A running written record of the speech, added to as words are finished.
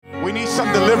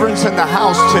some deliverance in the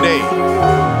house today.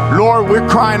 Lord, we're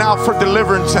crying out for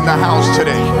deliverance in the house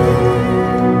today.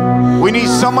 We need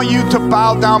some of you to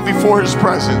bow down before His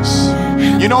presence.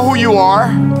 You know who you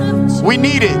are. We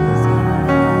need it.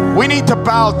 We need to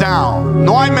bow down.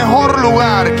 No hay mejor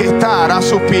lugar que estar a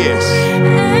sus pies.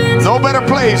 No better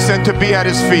place than to be at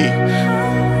His feet.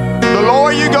 The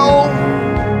lower you go,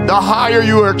 the higher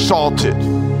you are exalted.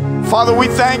 Father, we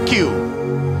thank you.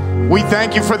 We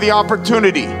thank you for the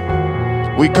opportunity.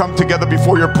 We come together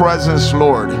before your presence,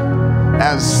 Lord,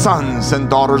 as sons and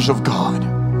daughters of God.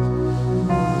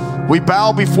 We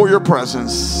bow before your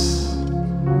presence,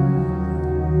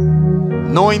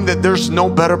 knowing that there's no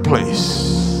better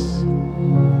place.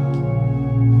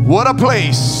 What a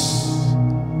place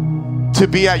to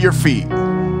be at your feet.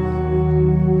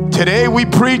 Today we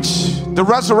preach the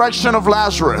resurrection of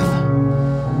Lazarus.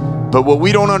 But what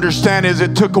we don't understand is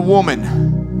it took a woman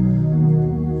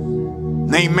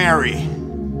named Mary,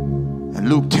 in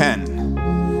Luke 10,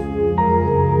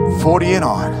 40 and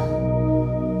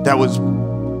on, that was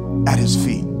at His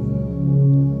feet.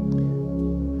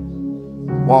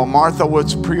 While Martha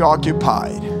was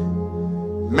preoccupied,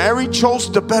 Mary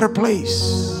chose the better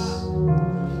place,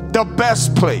 the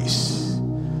best place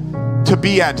to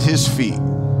be at His feet.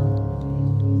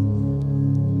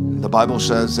 The Bible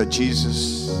says that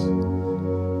Jesus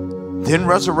didn't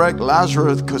resurrect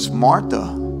Lazarus because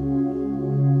Martha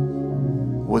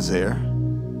was there.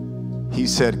 He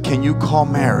said, can you call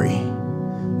Mary,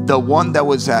 the one that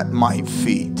was at my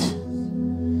feet?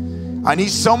 I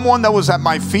need someone that was at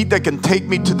my feet that can take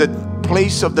me to the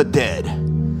place of the dead,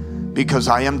 because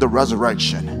I am the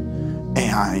resurrection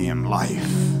and I am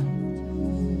life.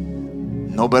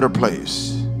 No better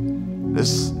place.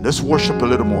 Let's worship a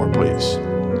little more, please.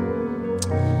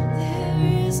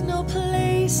 There is no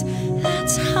place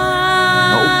that's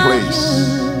high. No place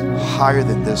higher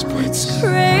than this place. It's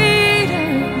greater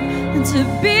than to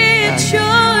be at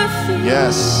your feet.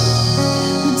 Yes.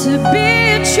 And to be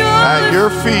at your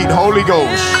feet, Holy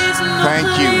Ghost. Thank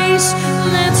you.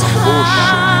 That's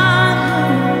higher,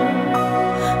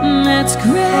 that's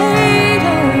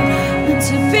greater than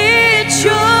to be at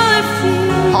your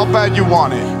feet. How bad you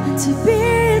want it? To be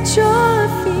at your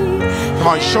feet. Come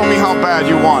on, show me how bad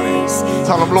you want it.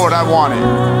 Tell Him, Lord, I want it.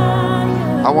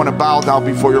 I want to bow down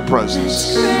before your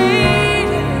presence.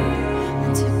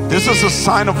 This is a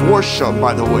sign of worship,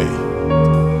 by the way.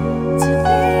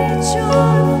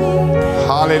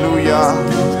 Hallelujah.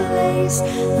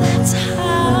 That's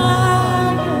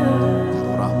higher,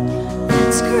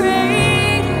 that's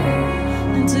greater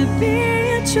than to be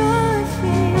at your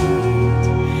feet,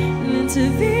 than to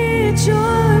be at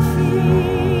your feet.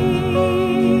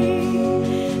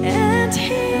 And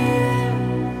here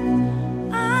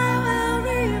I will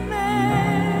remain,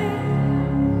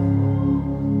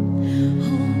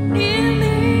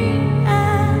 kneeling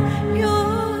at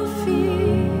your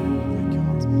feet.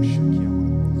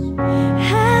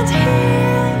 And here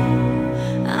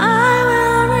I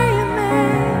will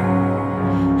remain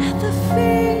at the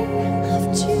feet of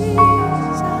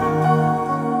Jesus.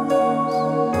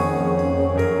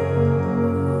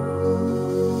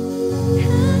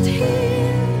 And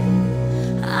here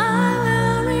I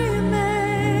will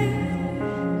remain,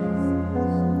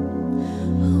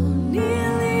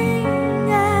 kneeling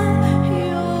at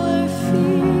your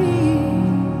feet.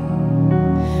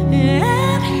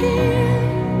 And here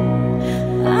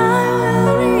I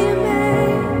will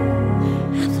remain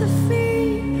at the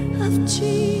feet of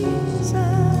Jesus.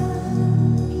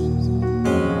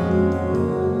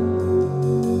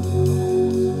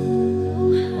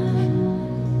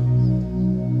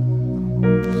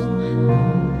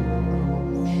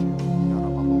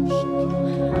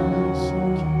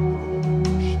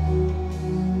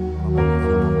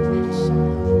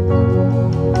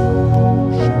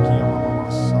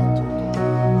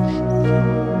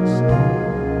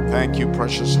 Thank you,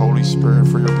 precious Holy Spirit,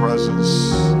 for your presence.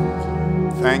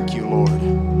 Thank you, Lord.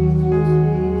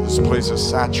 This place is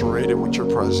saturated with your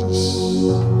presence.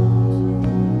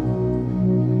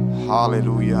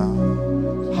 Hallelujah.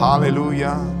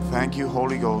 Hallelujah. Thank you,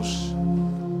 Holy Ghost.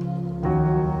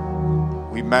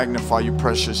 We magnify you,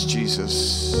 precious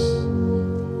Jesus.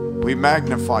 We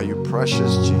magnify you,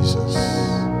 precious Jesus.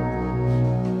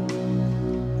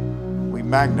 We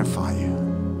magnify you.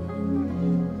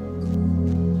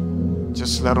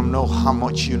 Just let them know how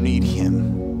much you need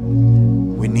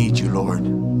Him. We need you, Lord.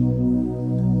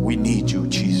 We need you,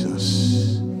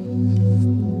 Jesus.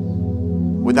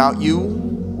 Without you,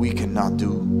 we cannot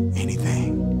do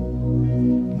anything.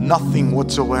 Nothing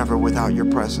whatsoever without your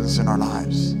presence in our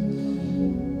lives.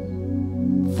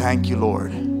 Thank you,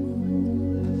 Lord.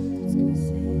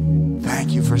 Thank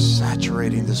Thank you for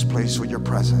saturating this place with your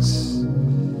presence.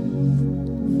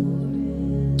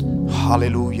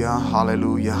 Hallelujah,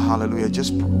 hallelujah, hallelujah.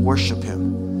 Just worship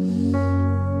him.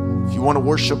 If you want to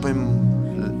worship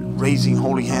him raising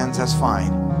holy hands, that's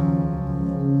fine.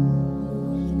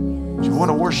 If you want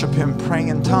to worship him praying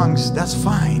in tongues, that's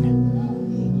fine.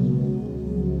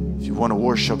 If you want to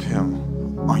worship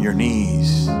him on your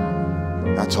knees,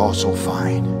 that's also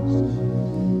fine.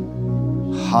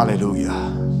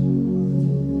 Hallelujah.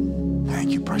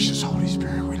 Thank you, precious Holy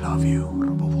Spirit. We love you.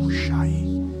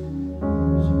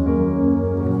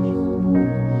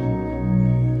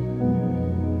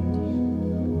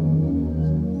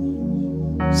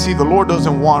 See, the Lord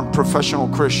doesn't want professional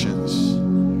Christians.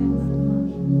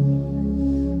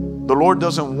 The Lord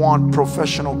doesn't want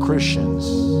professional Christians.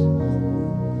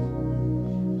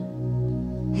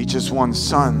 He just wants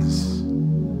sons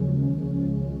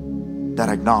that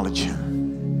acknowledge him.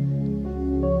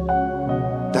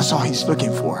 That's all he's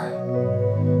looking for.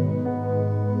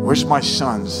 Where's my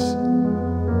sons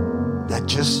that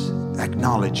just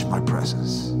acknowledge my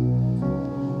presence?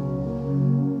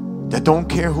 That don't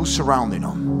care who's surrounding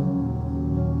them.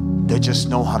 They just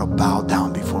know how to bow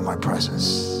down before my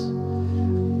presence.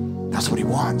 That's what he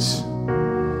wants.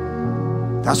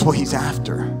 That's what he's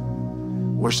after.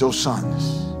 Where's those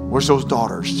sons? Where's those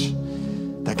daughters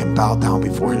that can bow down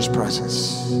before his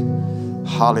presence?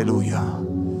 Hallelujah.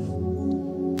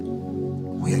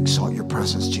 We exalt your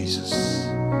presence, Jesus.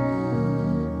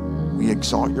 We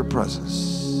exalt your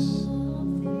presence.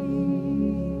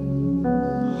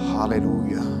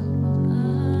 Hallelujah.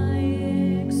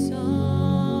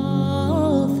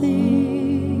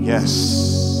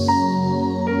 Yes.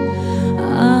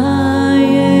 I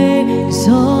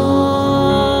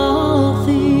exalt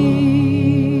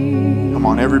thee. Come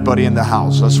on, everybody in the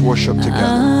house, let's worship together.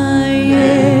 I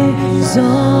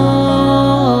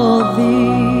exalt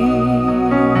thee.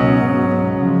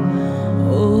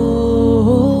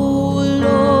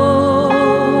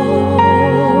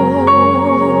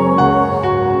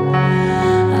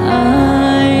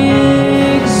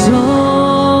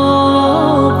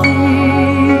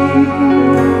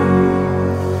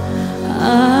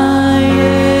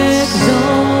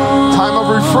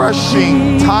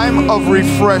 Time of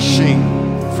refreshing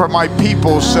for my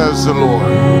people, says the Lord.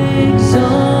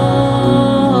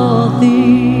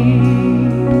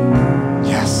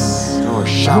 Yes, Lord,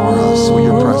 shower us with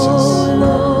your presence.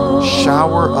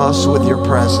 Shower us with your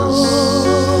presence.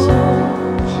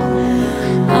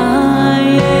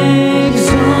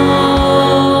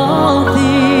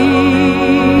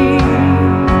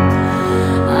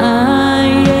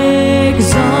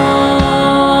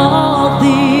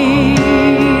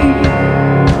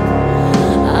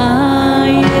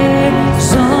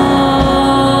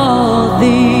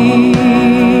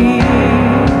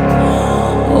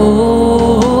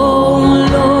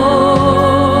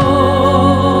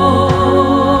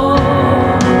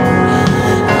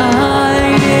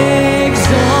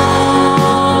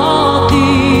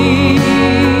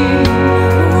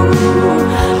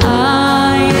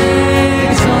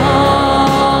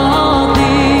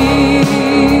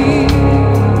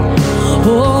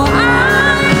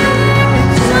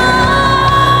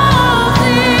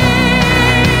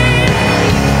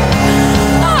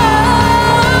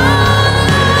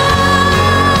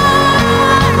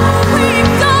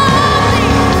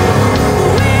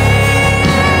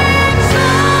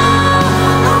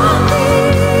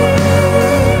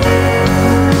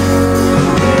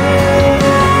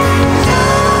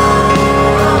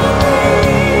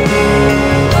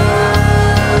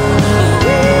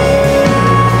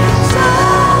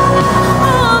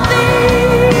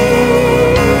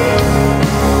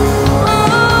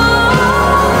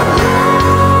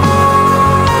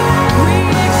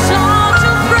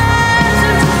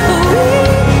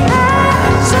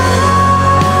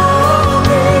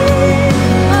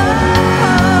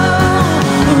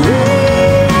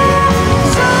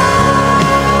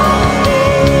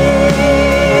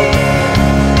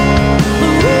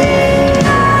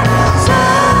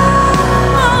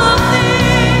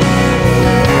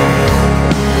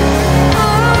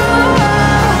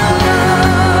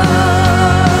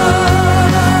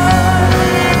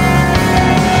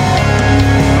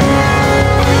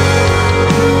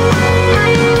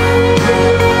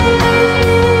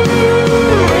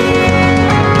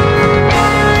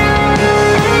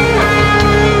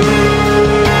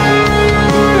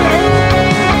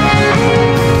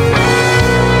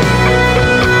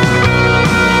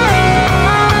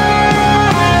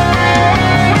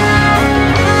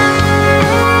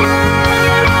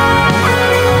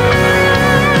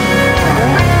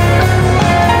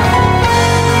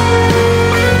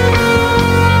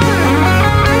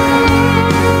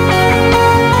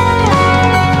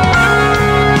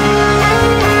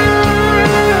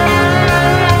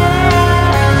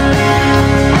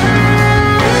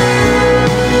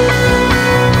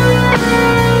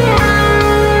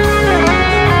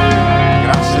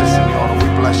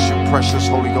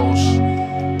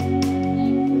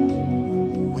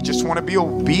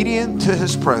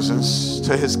 presence,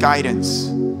 to his guidance.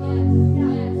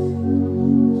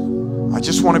 I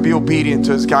just want to be obedient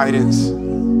to his guidance.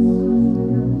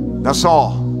 That's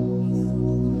all.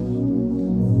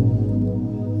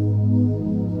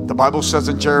 The Bible says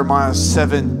in Jeremiah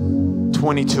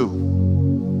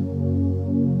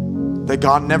 7:22 that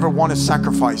God never wanted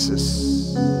sacrifices.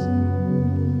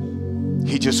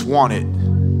 He just wanted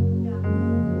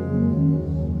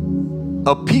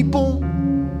a people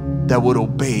that would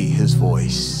obey his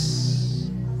voice.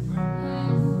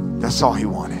 That's all he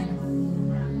wanted.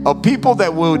 A people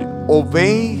that would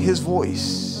obey his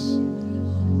voice.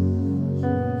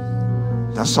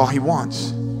 That's all he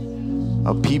wants.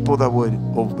 A people that would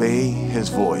obey his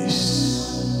voice.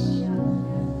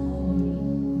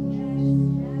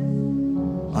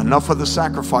 Enough of the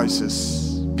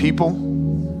sacrifices. People,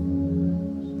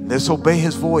 let's obey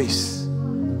his voice.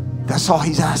 That's all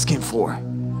he's asking for.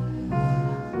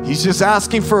 He's just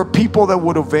asking for a people that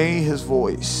would obey his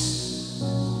voice.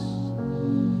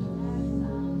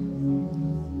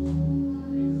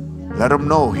 Let him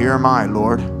know, here am I,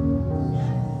 Lord.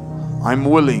 I'm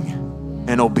willing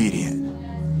and obedient.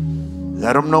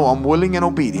 Let him know I'm willing and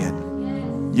obedient.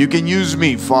 You can use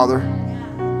me, Father.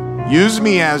 Use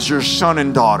me as your son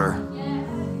and daughter.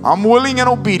 I'm willing and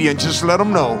obedient. Just let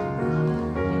him know.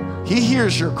 He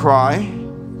hears your cry.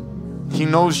 He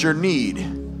knows your need.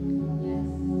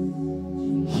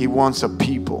 He wants a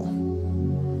people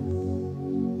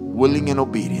willing and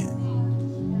obedient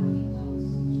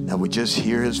that would just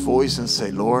hear his voice and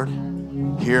say, Lord,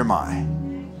 here am I.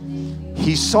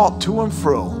 He sought to and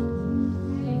fro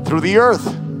through the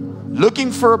earth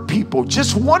looking for a people,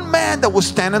 just one man that will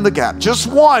stand in the gap, just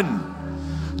one,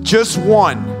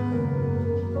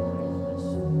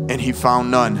 and he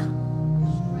found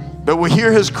none. But we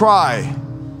hear his cry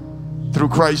through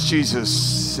Christ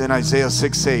Jesus in Isaiah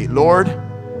 6:8. Lord,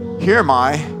 here am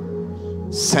I,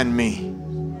 send me.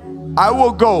 I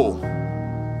will go.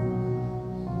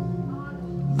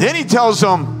 Then he tells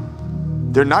them,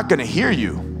 they're not going to hear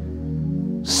you.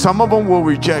 Some of them will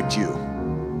reject you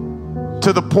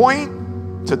to the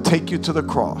point to take you to the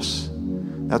cross.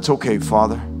 That's okay,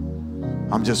 Father.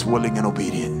 I'm just willing and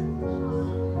obedient.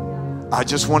 I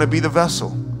just want to be the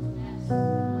vessel.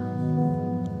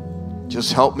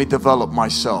 Just help me develop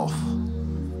myself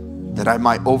that I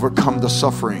might overcome the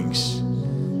sufferings,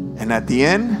 and at the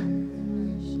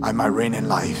end I might reign in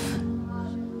life.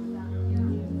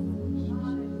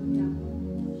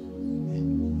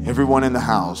 Everyone in the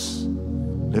house,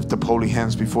 lift up holy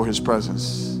hands before his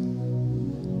presence.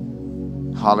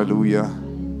 Hallelujah.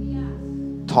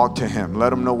 Talk to him.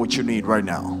 Let him know what you need right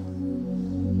now.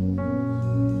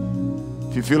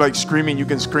 If you feel like screaming, you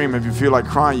can scream. If you feel like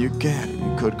crying, you can.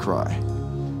 You could cry.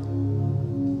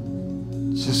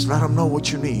 Just let him know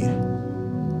what you need.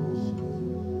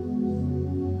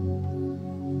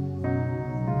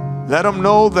 Let him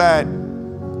know that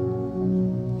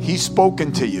he's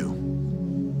spoken to you.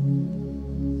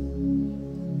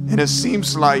 And it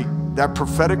seems like that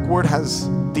prophetic word has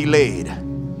delayed.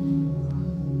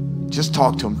 Just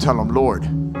talk to him. Tell him, Lord,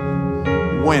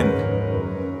 when?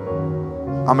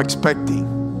 I'm expecting.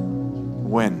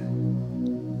 When?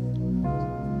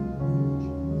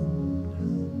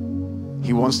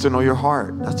 He wants to know your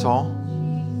heart. That's all.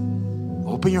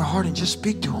 Open your heart and just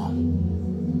speak to him.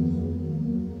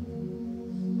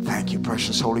 Thank you,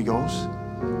 precious Holy Ghost.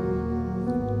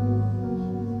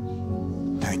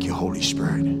 Thank you, Holy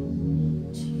Spirit.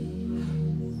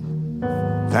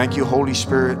 Thank you, Holy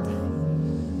Spirit.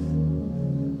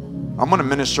 I'm going to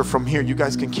minister from here. You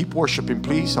guys can keep worshiping,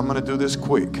 please. I'm going to do this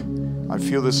quick. I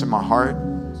feel this in my heart.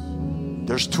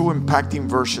 There's two impacting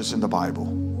verses in the Bible.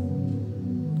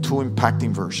 Two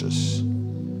impacting verses.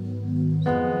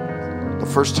 The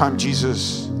first time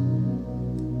Jesus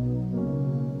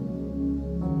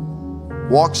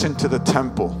walks into the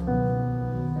temple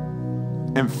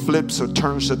and flips or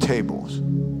turns the tables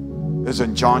is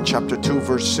in John chapter 2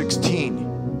 verse 16.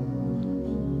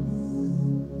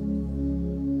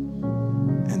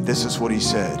 And this is what he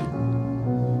said.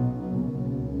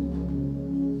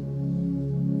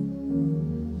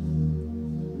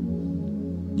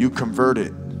 You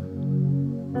converted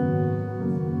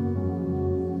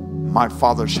my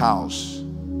Father's house.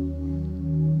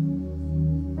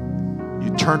 You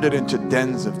turned it into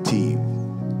dens of thieves.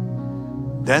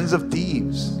 Dens of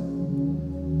thieves.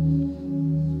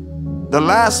 The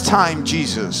last time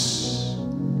Jesus,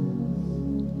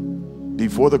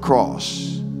 before the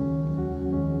cross,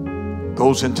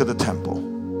 goes into the temple,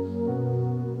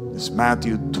 it's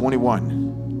Matthew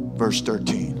 21 verse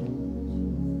 13.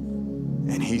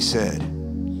 And he said,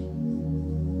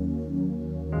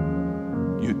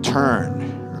 you turned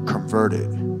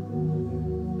converted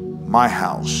my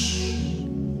house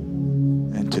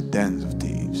into dens of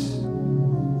thieves.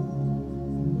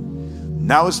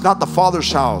 Now it's not the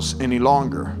Father's house any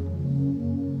longer.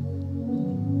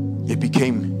 It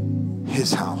became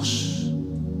his house.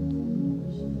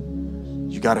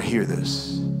 You got to hear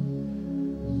this.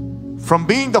 From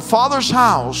being the Father's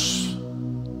house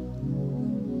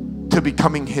to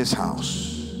becoming his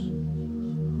house,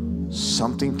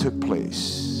 something took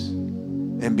place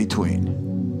in between.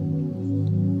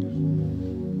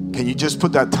 Can you just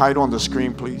put that title on the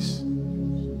screen, please?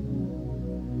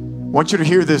 I want you to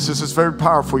hear this. This is very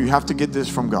powerful. You have to get this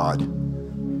from God.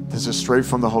 This is straight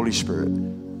from the Holy Spirit.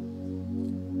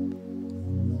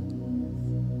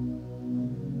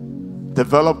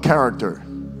 Develop character.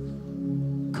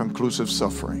 Conclusive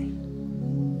suffering.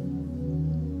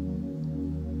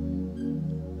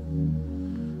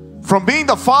 From being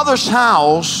the Father's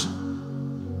house,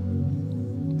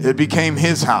 it became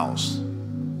his house.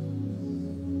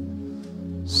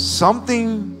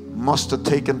 Something must have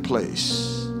taken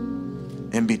place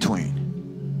in between.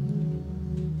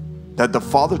 That the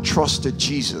Father trusted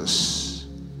Jesus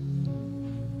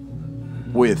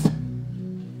with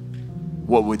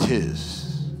what was his.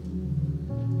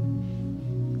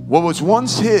 What was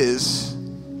once his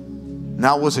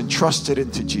now was entrusted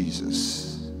into Jesus.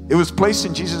 It was placed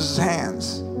in Jesus'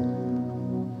 hands.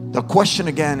 The question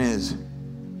again is,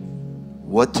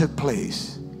 what took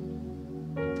place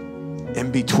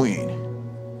in between?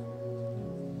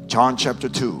 John chapter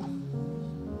 2,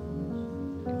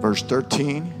 verse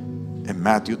 13, and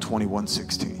Matthew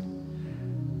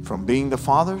 21:16. From being the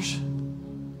Father's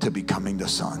to becoming the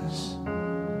Son's.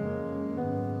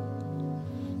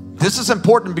 This is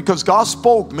important because God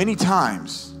spoke many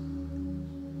times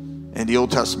in the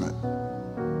Old Testament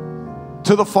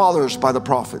to the fathers by the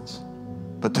prophets,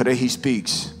 but today he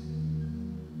speaks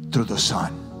through the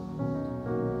Son.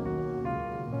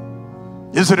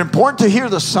 Is it important to hear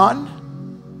the Son?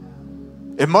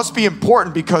 It must be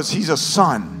important because he's a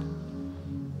son.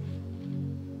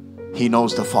 He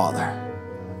knows the Father.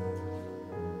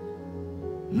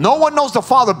 No one knows the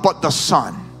Father but the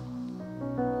Son.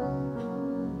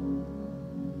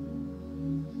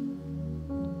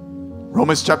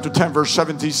 Romans chapter 10 verse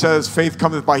 17 says, faith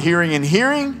cometh by hearing, and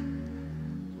hearing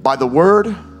by the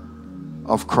word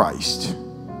of Christ.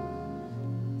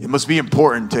 It must be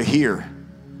important to hear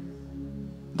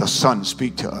the Son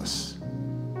speak to us.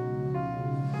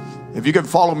 If you can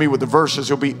follow me with the verses,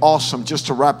 it'll be awesome just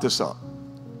to wrap this up.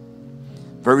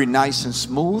 Very nice and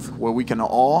smooth, where we can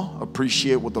all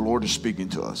appreciate what the Lord is speaking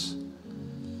to us.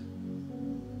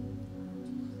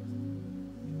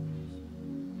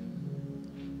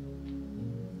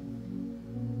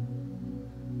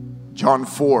 John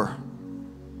 4,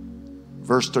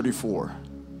 verse 34.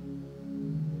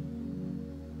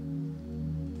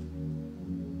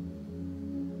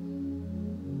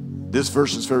 This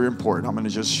verse is very important. I'm going to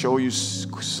just show you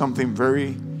something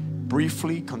very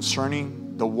briefly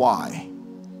concerning the why.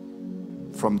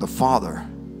 From the Father,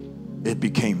 it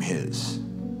became his.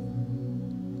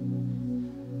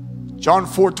 John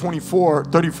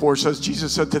 4:34 says,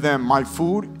 Jesus said to them, my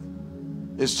food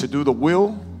is to do the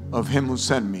will of him who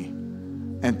sent me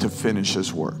and to finish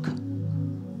his work.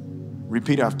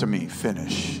 Repeat after me,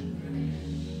 finish.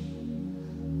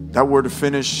 That word to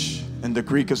finish in the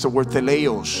Greek is the word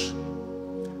teleos.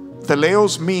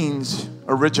 Teleos means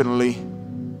originally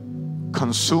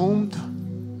consumed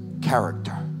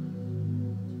character.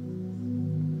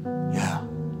 Yeah.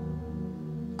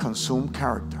 Consumed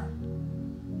character.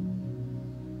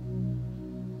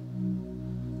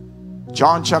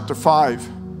 John chapter 5,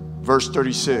 verse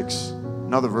 36.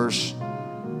 Another verse.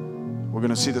 We're going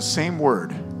to see the same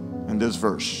word in this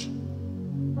verse.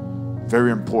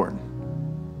 Very important.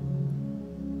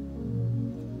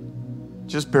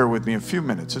 Just bear with me a few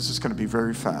minutes. This is going to be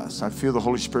very fast. I feel the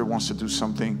Holy Spirit wants to do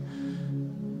something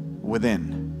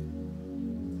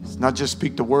within. It's not just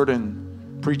speak the word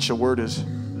and preach the word. Is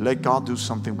let God do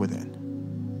something within.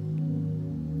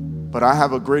 But I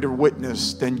have a greater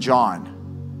witness than John's.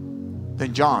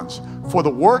 For the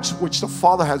works which the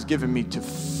Father has given me to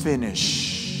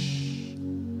finish,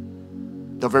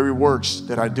 the very works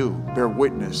that I do bear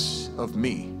witness of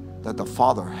me, that the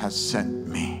Father has sent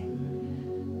me.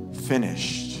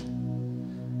 Finished.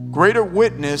 Greater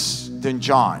witness than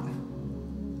John.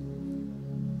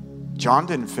 John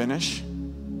didn't finish.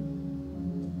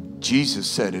 Jesus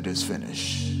said it is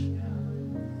finished.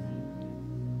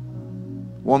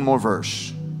 One more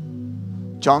verse.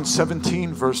 John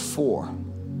 17 verse 4.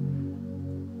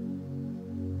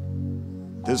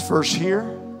 This verse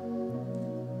here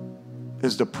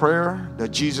is the prayer that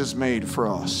Jesus made for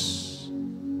us,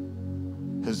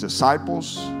 his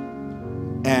disciples,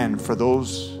 and for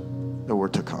those that were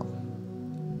to come.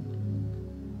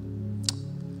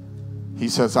 He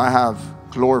says, I have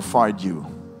glorified you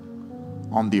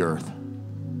on the earth.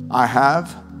 I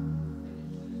have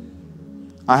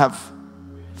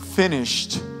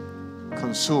finished,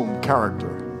 consumed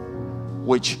character,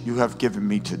 which you have given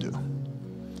me to do.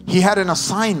 He had an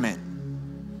assignment.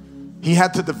 He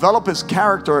had to develop his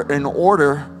character in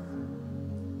order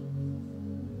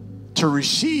to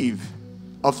receive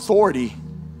authority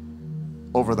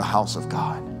over the house of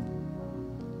God.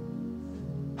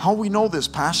 How we know this,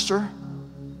 Pastor?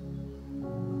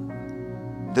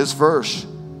 This verse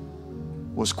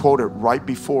was quoted right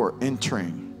before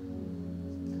entering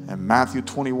in Matthew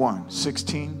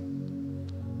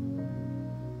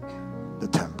 21:16, the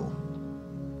temple.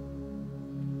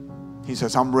 He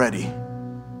says, I'm ready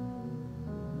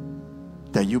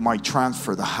that you might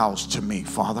transfer the house to me,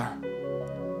 Father.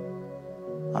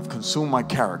 I've consumed my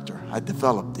character. I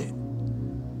developed it.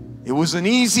 It wasn't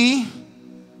easy,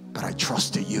 but I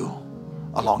trusted you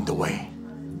along the way.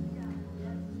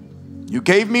 You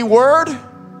gave me word.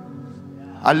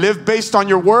 I lived based on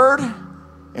your word.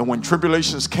 And when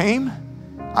tribulations came,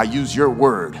 I used your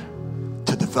word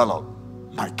to develop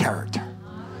my character.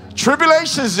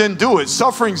 Tribulations didn't do it.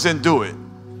 Sufferings didn't do it.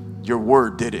 Your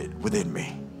word did it within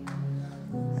me.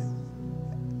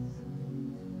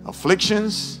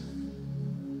 Afflictions,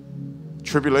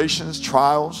 tribulations,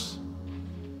 trials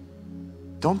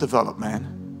don't develop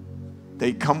man.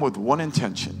 They come with one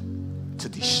intention: to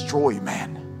destroy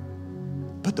man.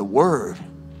 But the word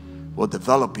will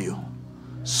develop you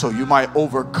so you might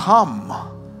overcome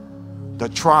the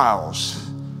trials,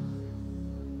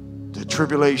 the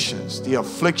tribulations, the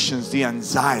afflictions, the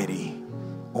anxiety.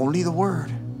 Only the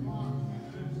word.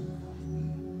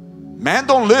 Man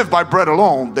don't live by bread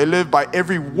alone. They live by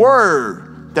every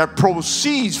word that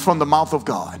proceeds from the mouth of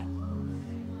God.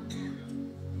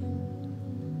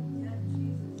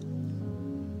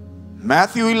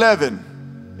 Matthew 11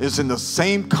 is in the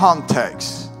same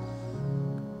context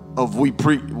of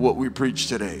what we preach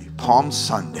today, Palm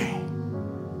Sunday.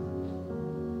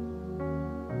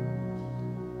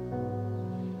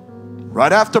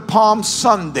 Right after Palm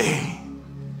Sunday,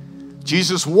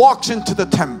 Jesus walks into the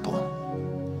temple,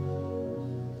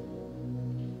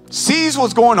 sees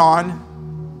what's going on,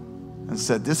 and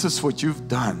said, this is what you've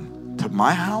done to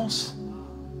my house?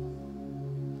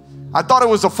 I thought it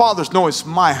was the Father's. No, it's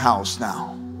my house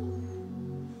now.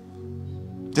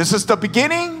 This is the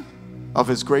beginning of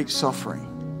his great suffering.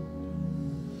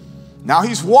 Now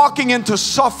he's walking into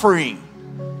suffering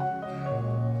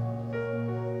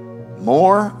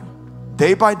more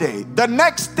day by day. The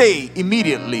next day,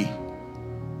 immediately,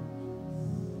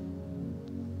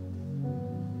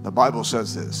 the Bible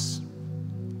says this.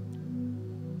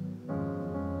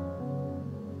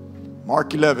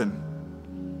 Mark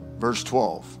 11, verse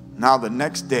 12. Now the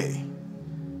next day,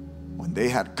 when they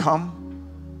had come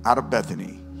out of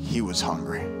Bethany, he was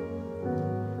hungry.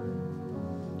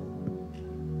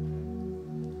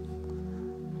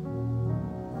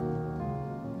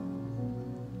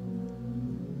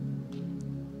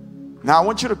 Now I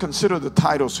want you to consider the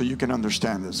title so you can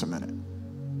understand this a minute.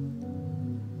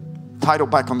 Title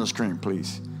back on the screen,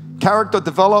 please. Character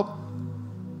develop,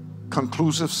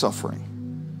 conclusive suffering.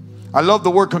 I love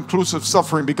the word conclusive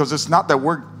suffering because it's not that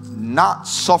we're not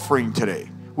suffering today.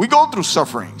 We go through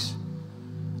sufferings.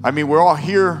 I mean, we're all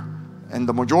here, and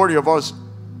the majority of us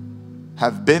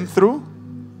have been through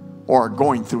or are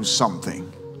going through something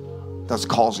that's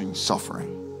causing suffering.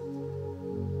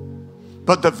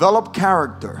 But develop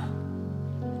character,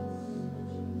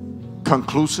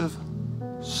 conclusive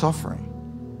suffering.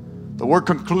 The word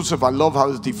conclusive, I love how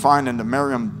it's defined in the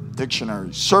Merriam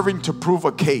Dictionary. Serving to prove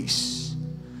a case,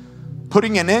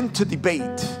 putting an end to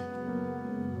debate,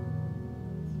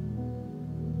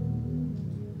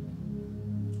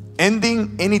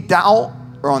 ending any doubt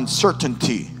or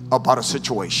uncertainty about a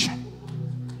situation.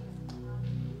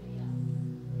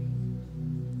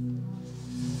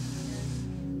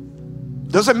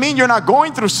 Doesn't mean you're not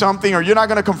going through something or you're not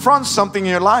going to confront something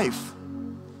in your life.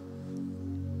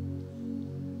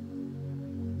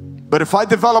 But if I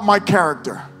develop my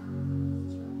character,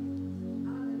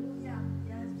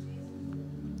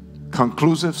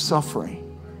 conclusive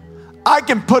suffering, I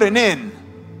can put an end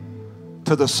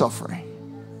to the suffering.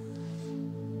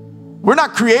 We're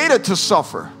not created to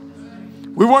suffer.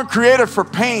 We weren't created for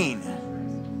pain.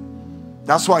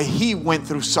 That's why he went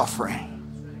through suffering.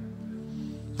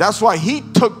 That's why he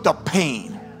took the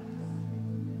pain.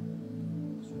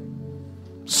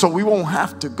 So we won't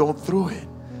have to go through it.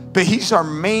 But he's our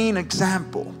main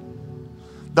example.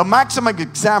 The maximum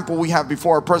example we have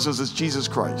before our presence is Jesus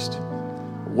Christ.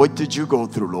 What did you go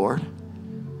through, Lord?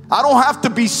 I don't have to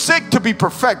be sick to be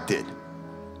perfected.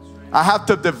 I have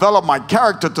to develop my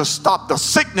character to stop the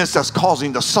sickness that's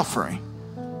causing the suffering.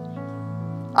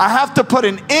 I have to put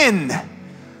an end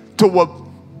to what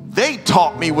they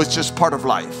taught me was just part of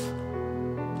life.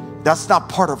 That's not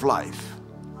part of life.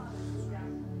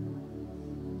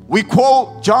 We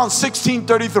quote John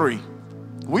 16:33.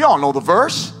 We all know the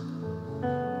verse.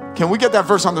 Can we get that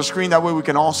verse on the screen? That way we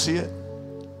can all see it.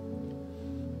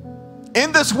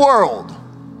 In this world,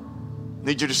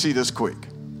 need you to see this quick.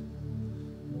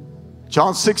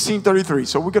 John 16:33,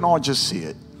 so we can all just see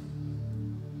it.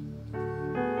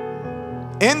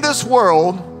 In this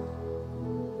world,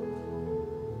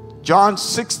 John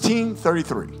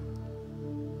 16:33.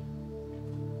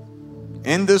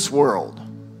 In this world.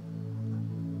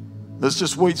 Let's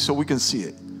just wait so we can see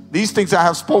it. These things I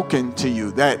have spoken to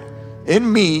you, that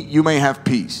in me you may have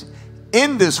peace.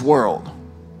 In this world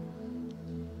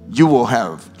you will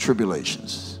have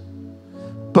tribulations.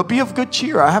 But be of good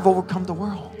cheer. I have overcome the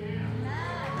world.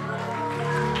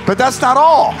 But that's not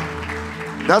all.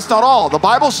 That's not all. The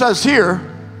Bible says here,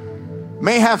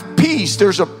 may have peace.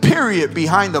 There's a period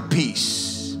behind the peace.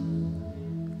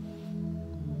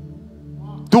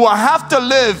 Do I have to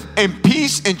live in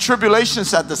peace and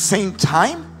tribulations at the same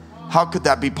time? How could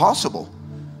that be possible?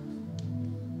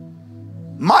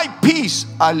 My peace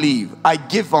I leave, I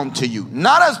give unto you,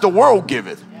 not as the world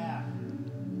giveth.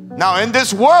 Now in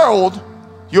this world,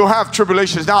 you'll have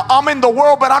tribulations. Now I'm in the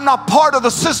world, but I'm not part of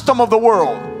the system of the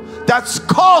world that's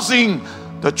causing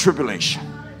the tribulation.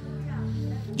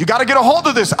 You got to get a hold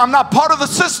of this. I'm not part of the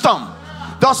system.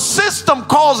 The system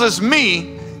causes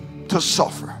me to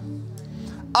suffer.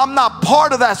 I'm not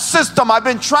part of that system. I've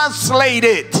been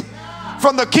translated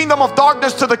from the kingdom of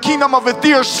darkness to the kingdom of a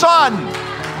dear son.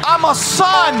 I'm a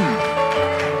son.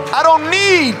 I don't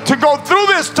need to go through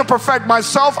this to perfect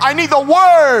myself. I need the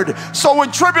word. So when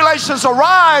tribulations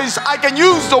arise, I can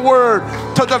use the word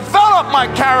to develop my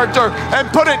character and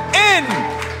put an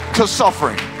end to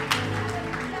suffering.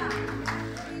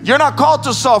 You're not called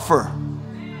to suffer.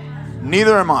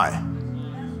 Neither am I.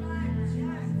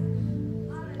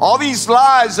 All these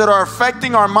lies that are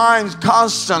affecting our minds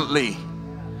constantly.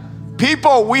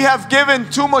 People, we have given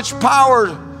too much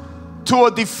power to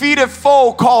a defeated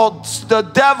foe called the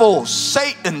devil,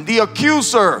 Satan, the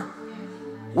accuser.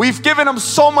 We've given him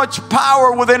so much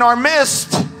power within our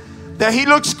midst that he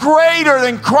looks greater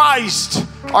than Christ,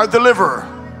 our deliverer.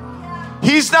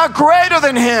 He's not greater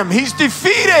than him. He's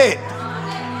defeated.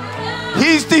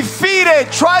 He's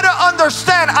defeated. Try to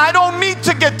understand, I don't need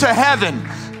to get to heaven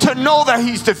to know that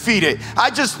he's defeated. I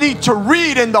just need to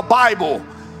read in the Bible.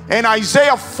 In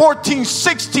Isaiah 14,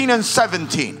 16, and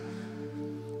 17.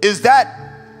 Is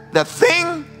that the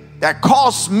thing that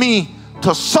caused me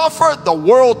to suffer, the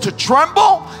world to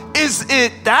tremble? Is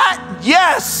it that?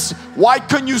 Yes. Why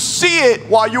couldn't you see it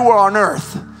while you were on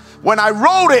earth? When I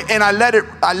wrote it and I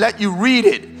let you read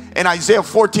it in Isaiah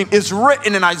 14. It's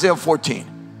written in Isaiah 14.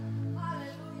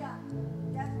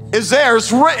 It's there.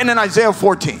 It's written in Isaiah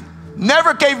 14.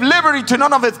 Never gave liberty to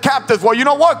none of his captives. Well, you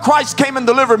know what? Christ came and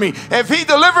delivered me. If he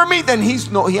delivered me, then he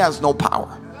has no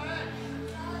power.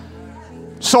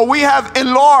 So we have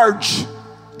enlarged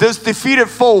this defeated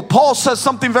foe. Paul says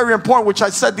something very important, which I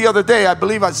said the other day. I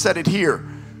believe I said it here.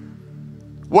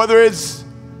 Whether it's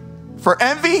for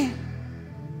envy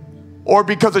or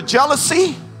because of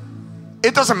jealousy,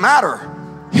 it doesn't matter.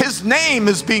 His name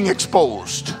is being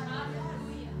exposed.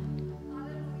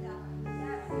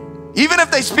 Even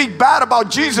if they speak bad about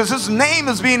Jesus, his name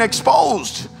is being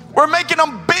exposed. We're making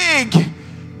him big,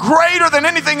 greater than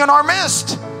anything in our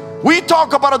midst. We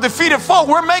talk about a defeated foe.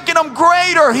 We're making him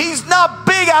greater. He's not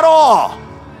big at all.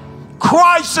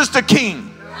 Christ is the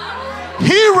King.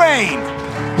 He reigned.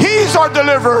 He's our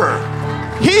deliverer.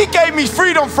 He gave me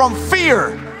freedom from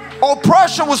fear.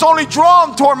 Oppression was only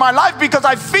drawn toward my life because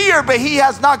I fear, but he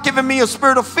has not given me a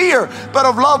spirit of fear, but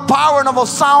of love, power, and of a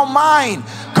sound mind.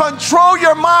 Control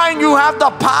your mind. You have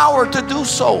the power to do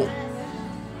so.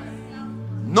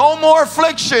 No more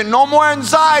affliction, no more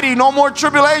anxiety, no more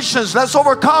tribulations. Let's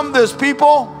overcome this,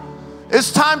 people.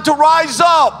 It's time to rise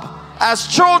up as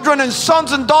children and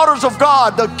sons and daughters of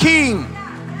God, the King.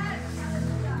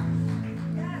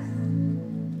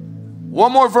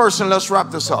 One more verse and let's wrap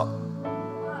this up.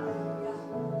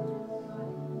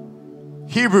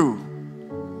 Hebrew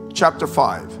chapter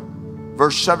 5,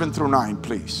 verse 7 through 9,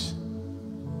 please.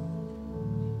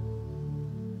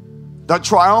 The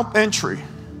triumph entry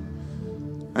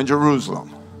in Jerusalem.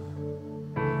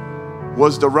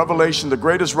 was the revelation, the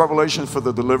greatest revelation for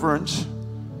the deliverance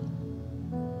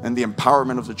and the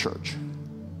empowerment of the church.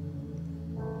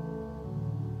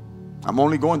 I'm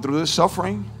only going through this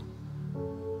suffering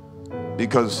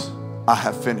because I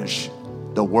have finished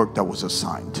the work that was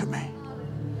assigned to me.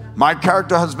 My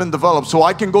character has been developed so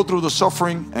I can go through the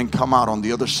suffering and come out on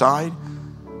the other side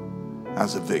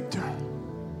as a victor.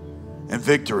 And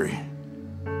victory,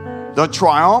 the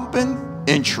triumphant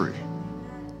entry.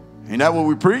 Ain't that what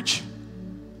we preach?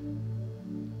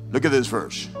 Look at this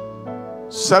verse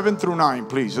 7 through 9,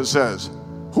 please. It says,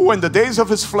 who in the days of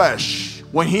his flesh,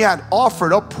 when he had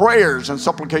offered up prayers and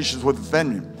supplications with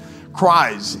venom,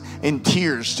 cries and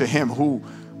tears to him who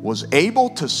was able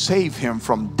to save him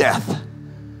from death,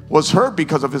 was heard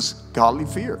because of his godly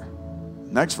fear.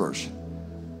 Next verse.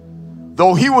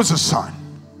 Though he was a son,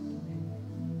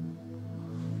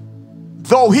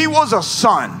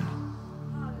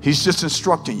 he's just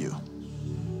instructing you.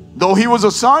 Though he was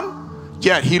a son,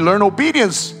 yet he learned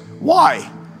obedience. Why?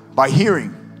 By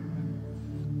hearing.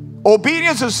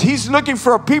 Obedience is, he's looking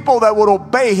for a people that would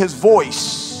obey his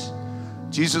voice.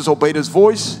 Jesus obeyed his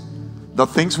voice, the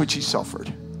things which he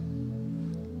suffered.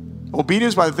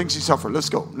 Obedience by the things he suffered. Let's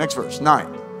go. Next verse,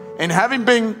 9. And having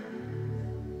been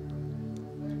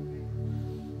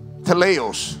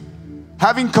teleos,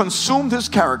 having consumed his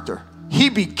character, he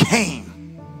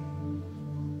became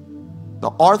the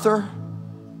author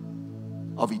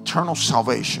of eternal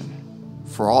salvation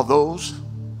for all those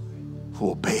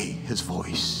who obey his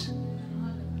voice.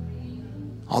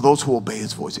 All those who obey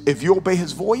his voice. If you obey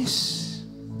his voice,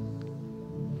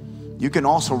 you can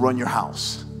also run your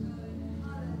house.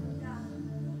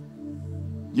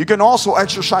 You can also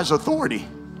exercise authority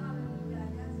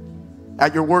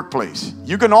at your workplace.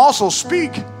 You can also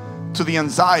speak to the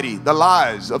anxiety, the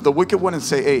lies of the wicked one and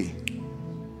say, hey,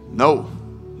 no,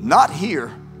 not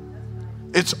here.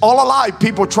 It's all a lie.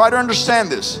 People, try to understand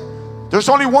this. There's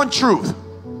only one truth.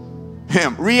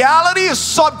 Him. Reality is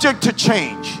subject to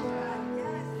change.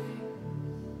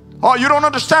 Oh, you don't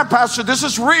understand, Pastor. This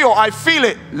is real. I feel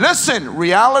it. Listen,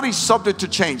 reality is subject to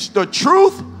change. The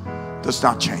truth does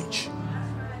not change.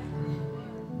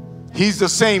 He's the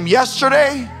same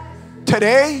yesterday,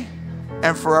 today,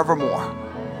 and forevermore.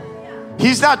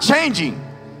 He's not changing.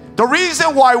 The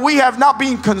reason why we have not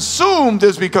been consumed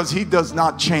is because he does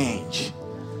not change.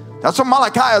 That's what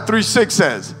Malachi 3:6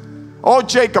 says. Oh,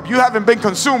 Jacob, you haven't been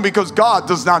consumed because God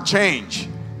does not change.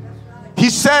 He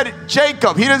said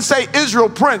Jacob. He didn't say Israel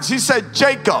prince. He said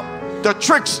Jacob, the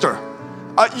trickster.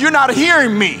 You're not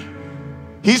hearing me.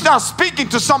 He's not speaking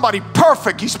to somebody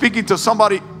perfect. He's speaking to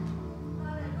somebody.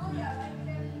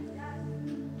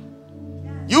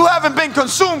 You haven't been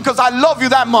consumed because I love you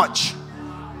that much.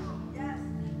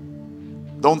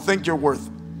 Don't think you're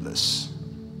worthless.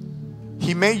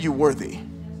 He made you worthy.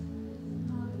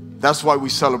 That's why we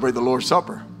celebrate the Lord's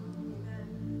Supper.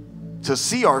 To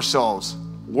see ourselves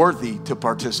worthy to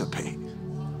participate.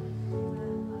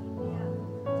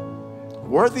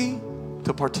 Worthy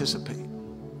to participate.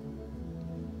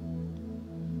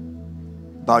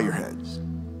 Bow your heads.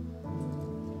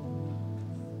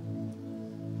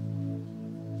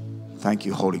 Thank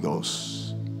you, Holy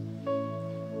Ghost.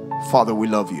 Father, we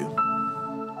love you.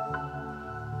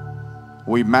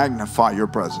 We magnify your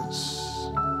presence.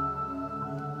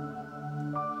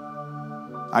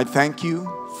 I thank you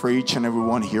for each and every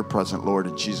one here present, Lord,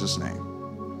 in Jesus' name.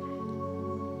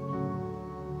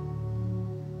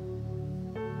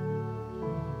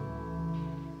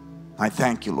 I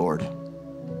thank you, Lord,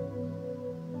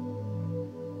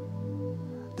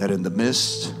 that in the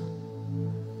midst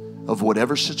of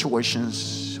whatever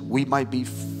situations we might be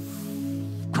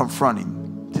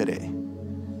confronting today,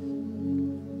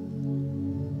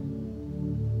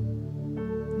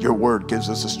 your word gives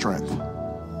us the strength,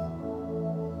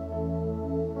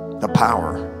 the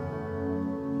power,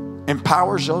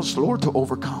 empowers us, Lord, to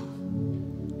overcome.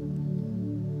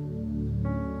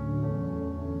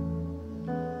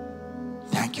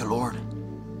 Thank you, Lord.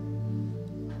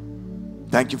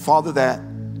 Thank you, Father, that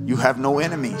you have no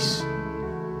enemies.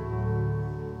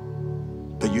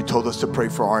 That you told us to pray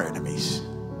for our enemies.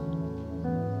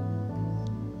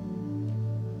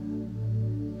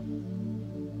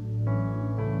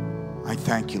 I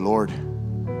thank you, Lord,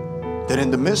 that in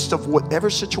the midst of whatever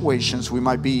situations we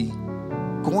might be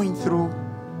going through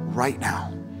right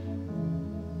now,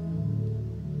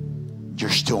 you're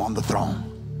still on the throne.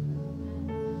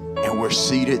 And we're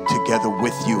seated together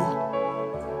with you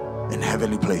in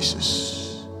heavenly places.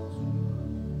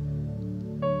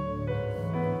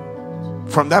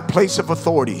 From that place of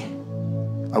authority,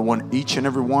 I want each and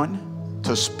every one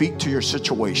to speak to your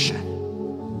situation.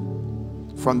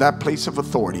 From that place of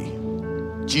authority,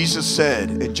 Jesus said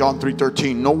in John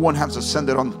 3:13, no one has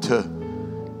ascended unto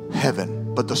heaven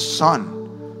but the Son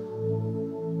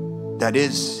that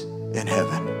is in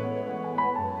heaven.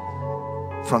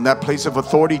 From that place of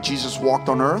authority, Jesus walked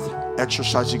on earth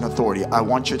exercising authority. I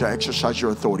want you to exercise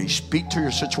your authority. Speak to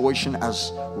your situation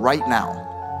as right now.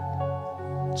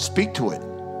 Speak to it.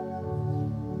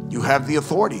 You have the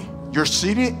authority. You're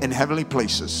seated in heavenly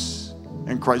places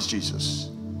in Christ Jesus.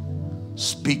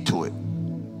 Speak to it.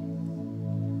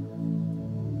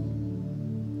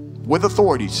 With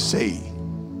authority, say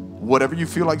whatever you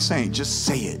feel like saying. Just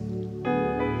say it.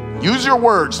 Use your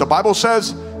words. The Bible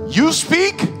says, you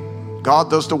speak, God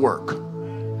does the work.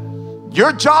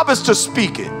 Your job is to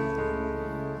speak it.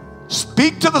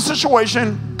 Speak to the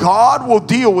situation. God will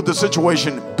deal with the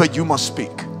situation, but you must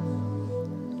speak.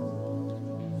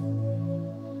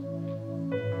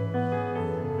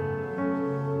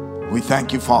 We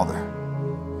thank you, Father.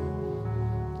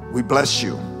 We bless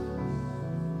you.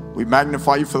 We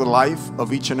magnify you for the life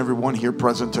of each and every one here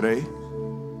present today.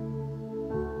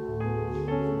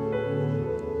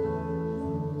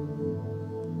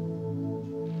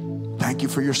 Thank you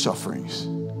for your sufferings.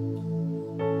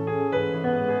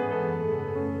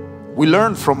 We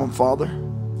learned from them, Father,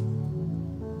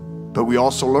 but we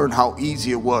also learned how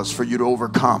easy it was for you to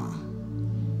overcome.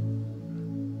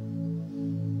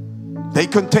 They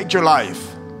couldn't take your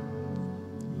life.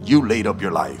 You laid up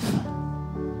your life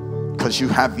because you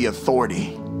have the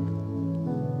authority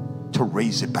to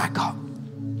raise it back up.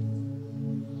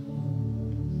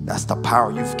 That's the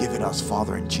power you've given us,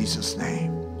 Father, in Jesus'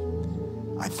 name.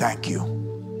 I thank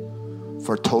you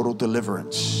for total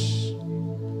deliverance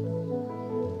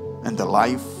in the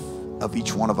life of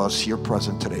each one of us here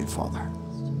present today, Father.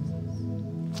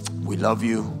 We love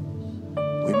you.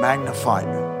 We magnify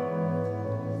you.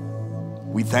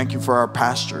 We thank you for our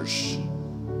pastors.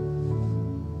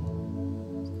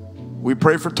 We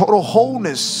pray for total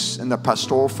wholeness in the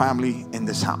pastoral family in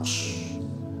this house.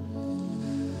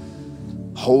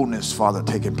 Wholeness, Father,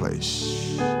 taking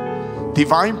place.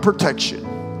 Divine protection.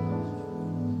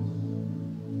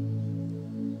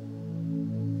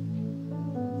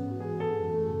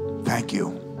 Thank you.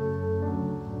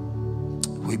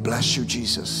 We bless you,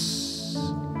 Jesus.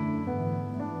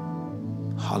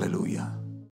 Hallelujah.